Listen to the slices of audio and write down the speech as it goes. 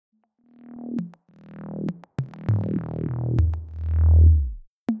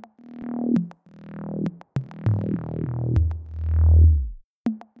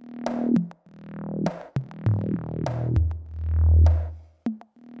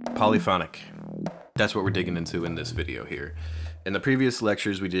Polyphonic. That's what we're digging into in this video here. In the previous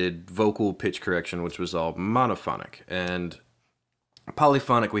lectures we did vocal pitch correction, which was all monophonic. And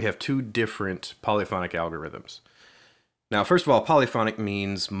polyphonic, we have two different polyphonic algorithms. Now, first of all, polyphonic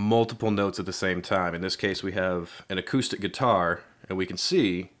means multiple notes at the same time. In this case, we have an acoustic guitar, and we can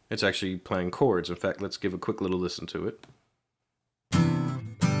see it's actually playing chords. In fact, let's give a quick little listen to it.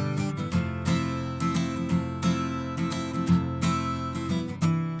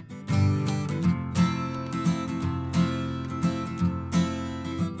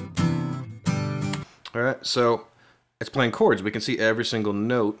 Alright, so it's playing chords. We can see every single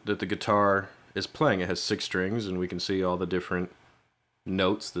note that the guitar is playing. It has 6 strings, and we can see all the different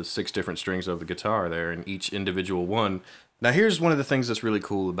notes, the 6 different strings of the guitar there, and each individual one. Now here's one of the things that's really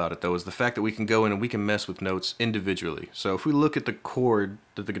cool about it, though, is the fact that we can go in and we can mess with notes individually. So if we look at the chord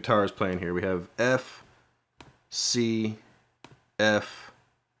that the guitar is playing here, we have F, C, F,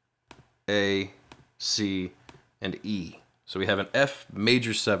 A, C, and E. So we have an F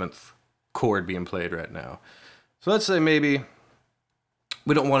major 7th chord being played right now. So let's say maybe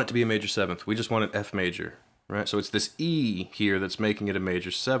we don't want it to be a major 7th, we just want an F major, right? So it's this E here that's making it a major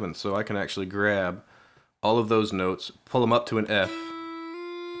 7th. So I can actually grab all of those notes, pull them up to an F.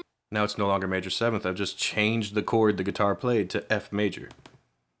 Now it's no longer major 7th. I've just changed the chord the guitar played to F major.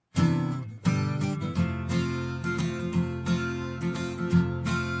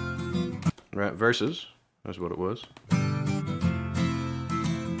 Right, versus, that's what it was.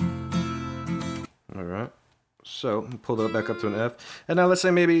 Alright, so pull that back up to an F. And now let's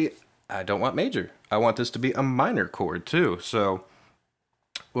say maybe I don't want major. I want this to be a minor chord too. So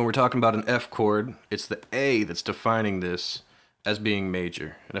when we're talking about an F chord, it's the A that's defining this as being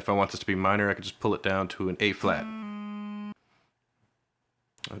major. And if I want this to be minor, I can just pull it down to an A flat.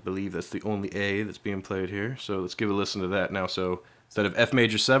 I believe that's the only A that's being played here. So let's give a listen to that now. So instead of F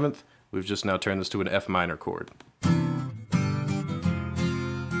major 7th, we've just now turned this to an F minor chord.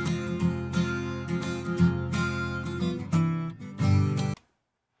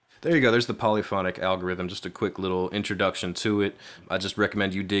 There you go, there's the polyphonic algorithm, just a quick little introduction to it. I just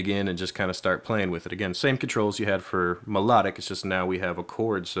recommend you dig in and just kind of start playing with it. Again, same controls you had for melodic, it's just now we have a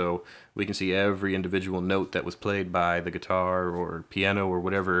chord, so we can see every individual note that was played by the guitar or piano or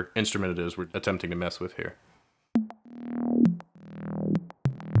whatever instrument it is we're attempting to mess with here.